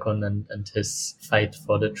Tatalkon and his fight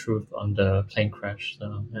for the truth on the plane crash.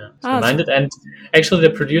 So it's reminded. And actually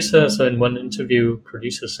the producer, so in one interview,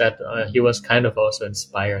 producer said he was kind of also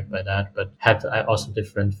inspired by that, but had also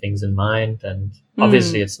different things in mind. And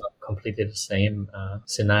obviously it's not completely the same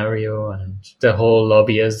scenario, and the whole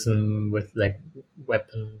lobbyism with like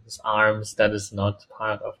weapons, arms, that is not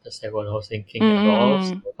part of the Sewol thinking at all.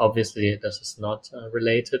 So obviously this is not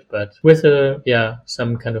related, but with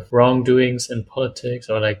some kind of wrongdoings in politics,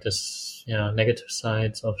 or like this negative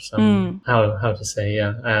sides of some how to say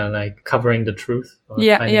like covering the truth, or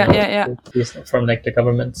truth from like the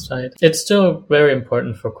government side. It's still very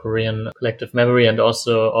important for Korean collective memory, and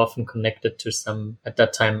also often connected to some at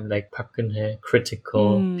that time like Park Geun-hye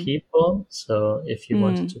critical people. So if you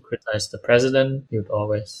wanted to criticize the president, you'd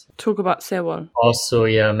always talk about Sewol. Also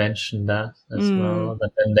mention that as well,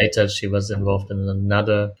 but then later she was involved in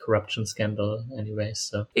another corruption scandal anyway.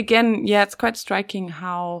 So again, it's quite striking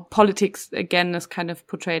how politics again is kind of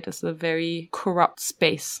portrayed as a very corrupt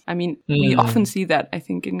space. I mean, we often see that, I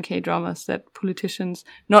think, in K-dramas, that politicians,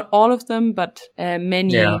 not all of them, but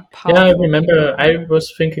many. I remember I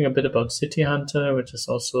was thinking a bit about City Hunter, which is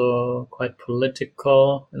also quite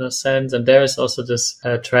political in a sense. And there is also this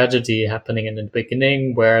tragedy happening in the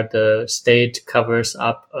beginning where the state covers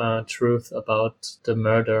up truth about the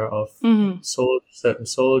murder of certain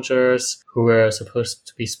soldiers who were supposed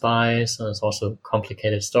to be spies. So it's also a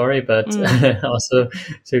complicated story, but also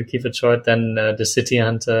to keep it short, then the City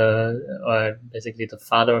Hunter, or basically the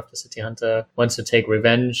father of the City Hunter, wants to take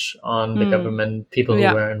revenge on the government, people who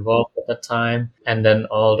were involved at that time, and then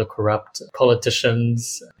all the corrupt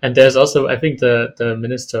politicians. And there's also, I think, the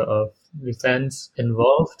Minister of Defense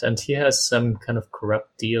involved, and he has some kind of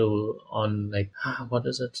corrupt deal on like what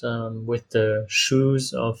is it with the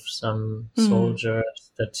shoes of some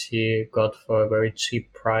soldiers that he got for a very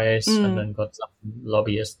cheap price, and then got some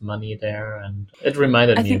lobbyist money there, and it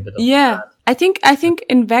reminded me a bit of that. I think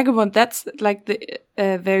in Vagabond, that's like the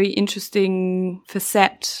very interesting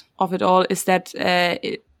facet of it all, is that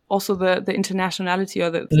also the internationality, or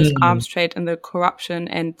this arms trade and the corruption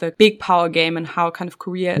and the big power game, and how kind of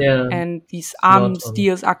Korea and these arms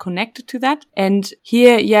deals are connected to that. And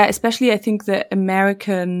here, especially I think the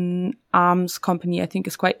American arms company, I think,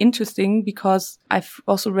 is quite interesting, because I've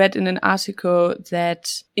also read in an article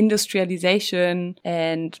that industrialization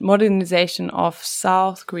and modernization of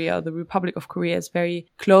South Korea, the Republic of Korea, is very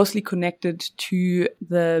closely connected to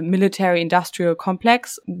the military-industrial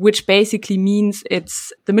complex, which basically means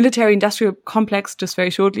it's the military-industrial complex, just very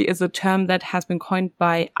shortly, is a term that has been coined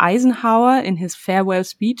by Eisenhower in his farewell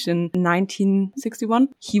speech in 1961.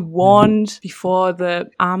 He warned before the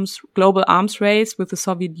global arms race with the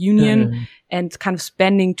Soviet Union, and kind of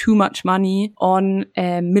spending too much money on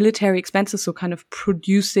military expenses, so kind of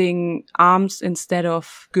producing arms instead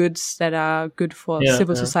of goods that are good for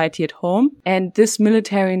civil society at home. And this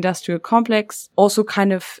military-industrial complex also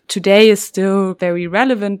kind of today is still very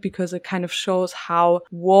relevant, because it kind of shows how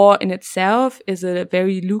war in itself is a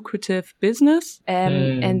very lucrative business,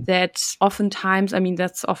 and that oftentimes, I mean,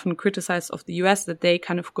 that's often criticized of the US, that they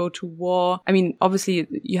kind of go to war. I mean, obviously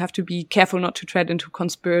you have to be careful not to tread into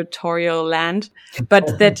conspiratorial land,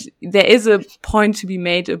 but that there is a point to be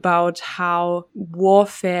made about how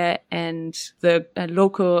warfare and the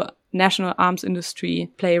local national arms industry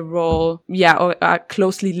play a role, or are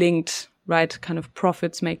closely linked, right? Kind of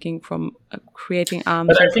profits making from creating arms.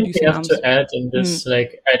 But I think we have to add in this,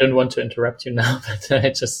 like, I don't want to interrupt you now, but I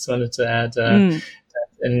just wanted to add that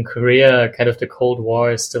in Korea, kind of the Cold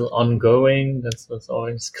War is still ongoing. That's what's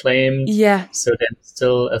always claimed. Yeah. So there's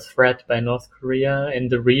still a threat by North Korea in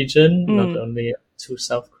the region, not only to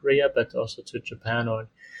South Korea, but also to Japan or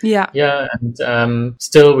yeah, and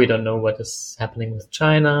still we don't know what is happening with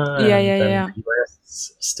China. The US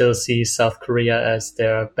still sees South Korea as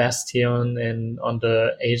their bastion on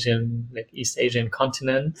the East Asian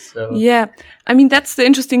continent. So yeah, I mean that's the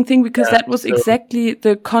interesting thing, because that was exactly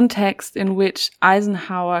the context in which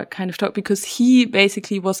Eisenhower kind of talked, because he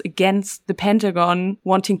basically was against the Pentagon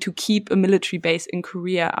wanting to keep a military base in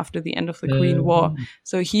Korea after the end of the Korean War.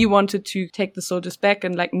 So he wanted to take the soldiers back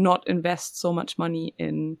and like not invest so much money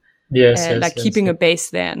in keeping a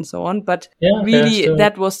base there and so on. But really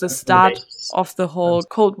that was the start of the whole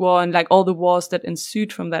Cold War and like all the wars that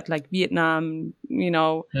ensued from that, like Vietnam,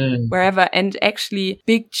 wherever. And actually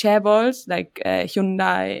big chaebols like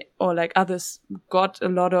Hyundai or like others got a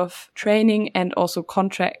lot of training and also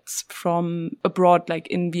contracts from abroad, like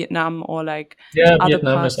in Vietnam or like other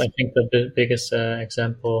Vietnam parts. is, I think, the biggest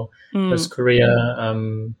example. Because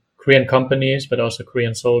Korean companies, but also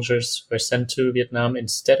Korean soldiers were sent to Vietnam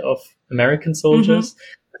instead of American soldiers.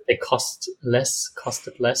 They costed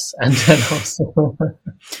less, and then also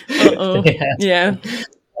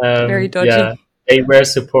very dodgy. Yeah, they were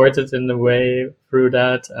supported in a way through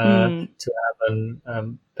that to have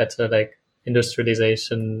a better like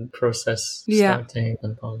industrialization process starting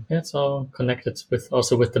and on. Yeah, it's all connected with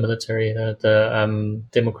the military, the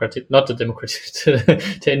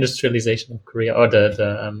industrialization of Korea, or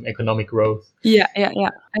the economic growth. Yeah.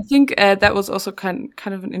 I think that was also kind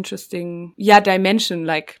of an interesting dimension,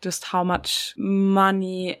 like just how much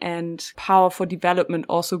money and power for development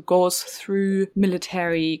also goes through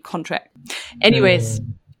military contract. Anyways,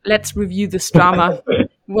 let's review this drama.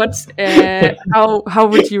 What's how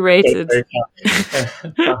would you rate it?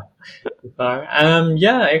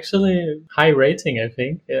 Actually high rating, I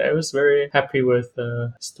think. I was very happy with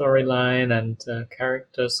the storyline and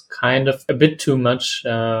characters. Kind of a bit too much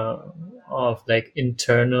of like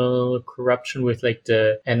internal corruption with like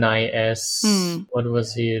the NIS. What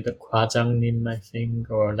was he? The 과장님, I think,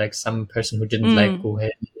 or like some person who didn't like Go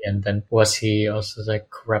Hye, and then was he also like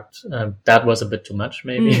corrupt? That was a bit too much,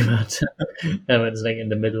 maybe, but it's like in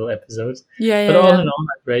the middle episodes. But all in all,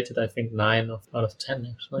 I rated, I think, 9 out of 10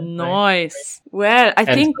 actually. Nice. Well, I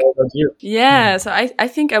think. How about you? Yeah, so I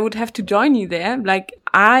think I would have to join you there. Like,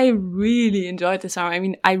 I really enjoyed this drama. I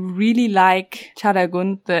mean, I really like Cha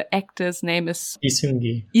Da-gun. The actor's name is Lee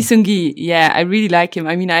Seung-gi. Lee Seung-gi. Yeah, I really like him.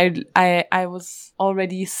 I mean, I was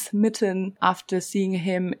already smitten after seeing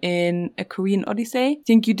him in A Korean Odyssey. I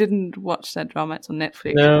think you didn't watch that drama. It's on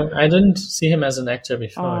Netflix. No, I didn't see him as an actor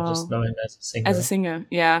before. I just know him as a singer. As a singer,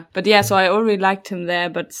 yeah. But yeah, so I already liked him there.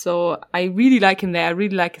 But so I really like him there. I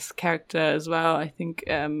really like his character as well. I think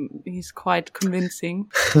he's quite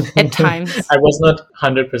convincing at times. I was not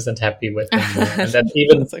 100% happy with him. And that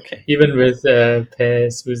even with Pae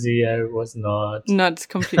Suzy, I was not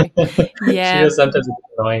completely. Yeah. She was sometimes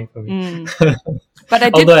annoying for me.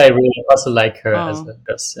 But although I really also like her as a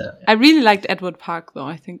person. I really liked Edward Park though.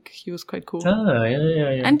 I think he was quite cool.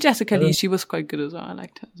 Yeah. And Jessica Lee, she was quite good as well. I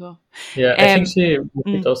liked her as well. Yeah, I think she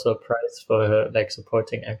received also a prize for her like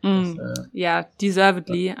supporting actress. Yeah,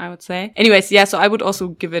 deservedly, I would say. Anyways, yeah, so I would also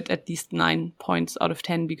give it at least 9 points out of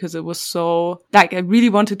 10 because it was so like I really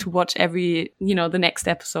wanted to watch every the next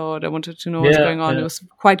episode. I wanted to know what's going on. It was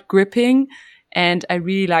quite gripping. And I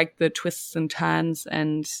really liked the twists and turns,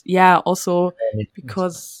 and also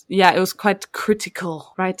because it was quite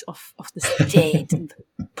critical, right, of the state and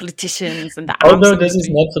the politicians and the arms although industry. This is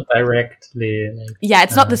not so directly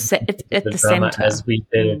it's not at the center as we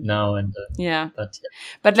did it now, and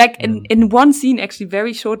but like in one scene actually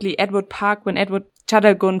very shortly, when Edward Cha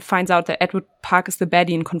Da-gun finds out that Edward Park is the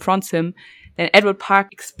baddie and confronts him, then Edward Park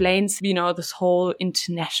explains, this whole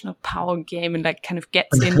international power game and like kind of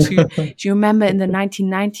gets into, do you remember in the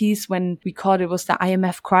 1990s when we called it was the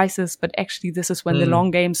IMF crisis, but actually this is when the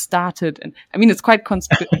long game started. And I mean, it's quite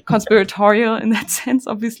conspiratorial in that sense.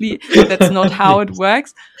 Obviously, that's not how it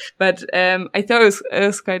works. But I thought it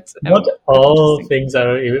was quite not all things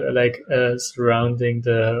are like surrounding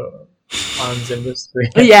the arms industry.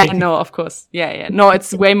 No, of course. No,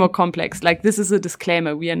 it's way more complex. Like, this is a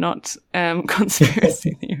disclaimer. We are not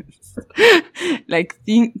conspiracy theorists. Like,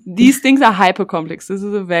 these things are hyper complex. This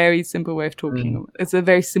is a very simple way of talking. It's a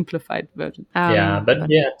very simplified version. But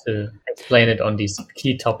to explain it on these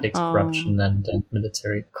key topics, corruption and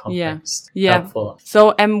military context. Helpful.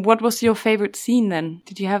 So, what was your favorite scene then?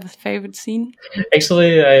 Did you have a favorite scene?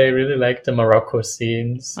 Actually, I really like the Morocco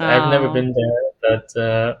scenes. I've never been there.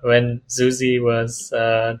 that when Susie was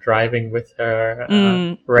driving with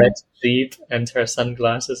her red Jeep and her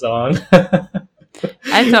sunglasses on.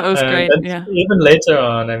 I thought it was great. Yeah. Even later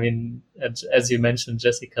on, I mean, as you mentioned,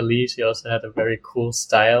 Jessica Lee, she also had a very cool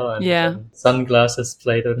style, and sunglasses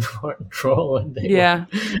played an important role when they were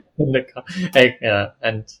in the car.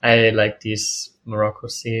 And I like these Morocco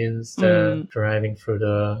scenes, driving through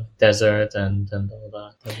the desert and all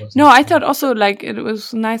that. No, I thought also like it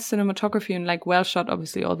was nice cinematography and like well shot.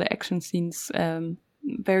 Obviously, all the action scenes.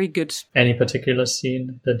 Very good. Any particular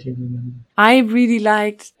scene that you remember? I really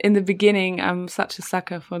liked in the beginning. I'm such a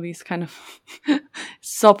sucker for these kind of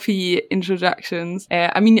soppy introductions.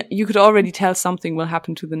 I mean, you could already tell something will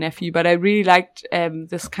happen to the nephew, but I really liked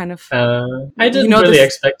this kind of. I didn't really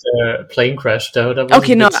expect a plane crash, though. That was I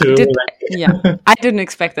didn't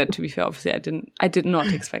expect that. To be fair, obviously, I did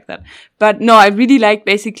not expect that. But no, I really liked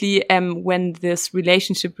basically when this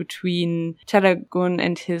relationship between Chalagun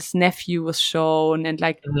and his nephew was shown. And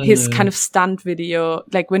like his kind of stunt video,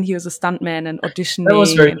 like when he was a stuntman and auditioning. That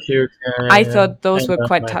was very cute. I thought those were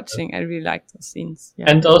quite touching. I really liked those scenes. Yeah.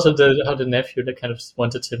 And also how the nephew that kind of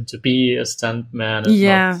wanted him to be a stuntman and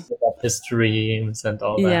not give up his dreams and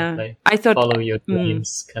all that. Like, I thought follow your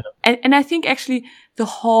dreams kind of. And I think actually the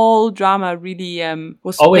whole drama really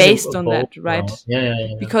was always based on that, right?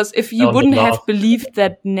 Yeah. Because if you wouldn't have believed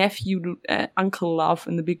that nephew, uncle love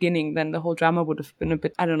in the beginning, then the whole drama would have been a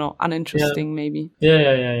bit, I don't know, uninteresting maybe.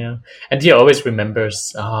 Yeah. And he always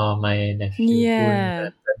remembers, my nephew. Yeah.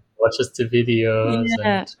 Watches the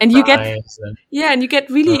videos and you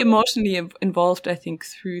get really emotionally involved, I think,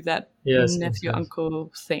 through that nephew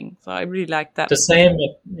uncle thing. So I really like that. The same,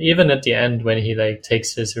 even at the end when he like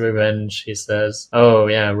takes his revenge, he says, "Oh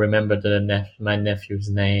yeah, remember my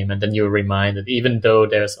nephew's name," and then you're reminded, even though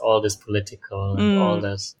there's all this political and all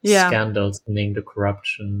this scandals linked to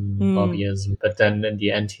corruption, lobbyism, but then in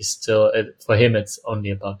the end, he's still for him, it's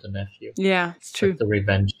only about the nephew. Yeah, it's true. With the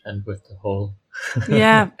revenge and with the whole.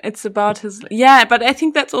 It's about his but I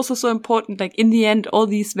think that's also so important. Like in the end, all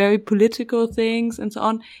these very political things and so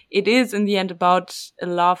on, it is in the end about a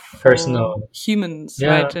love for humans,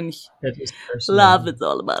 right? And it is personal. Love is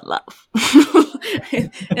all about love.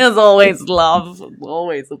 It's always love. It's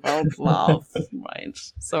always about love, right?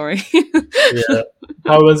 Sorry.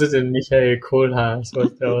 How was it in Michael Kohlhaas?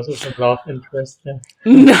 Was there also some love interest there?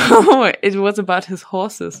 No, it was about his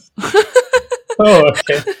horses. Oh,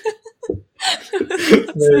 okay.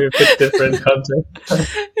 Maybe a bit different content.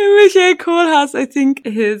 Michael Kohlhaas, I think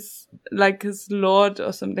his lord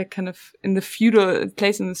or something, kind of in the feudal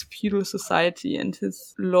place in this feudal society, and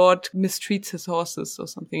his lord mistreats his horses or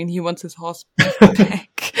something, and he wants his horse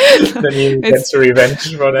back. Then he gets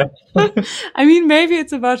revenge for that. I mean, maybe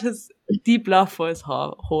it's about his deep love for his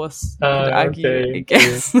horse. I could argue, I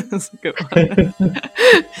guess. That's a good one.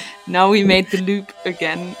 Now we made the loop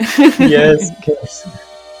again. Yes.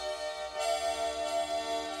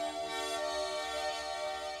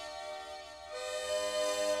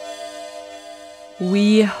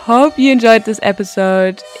 We hope you enjoyed this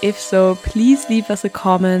episode. If so, please leave us a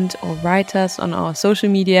comment or write us on our social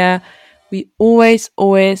media. We always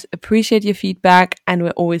appreciate your feedback, and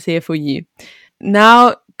we're always here for you.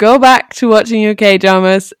 Now, go back to watching your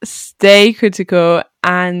K-dramas, stay critical,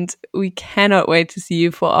 and we cannot wait to see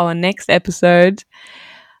you for our next episode.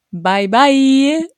 Bye bye!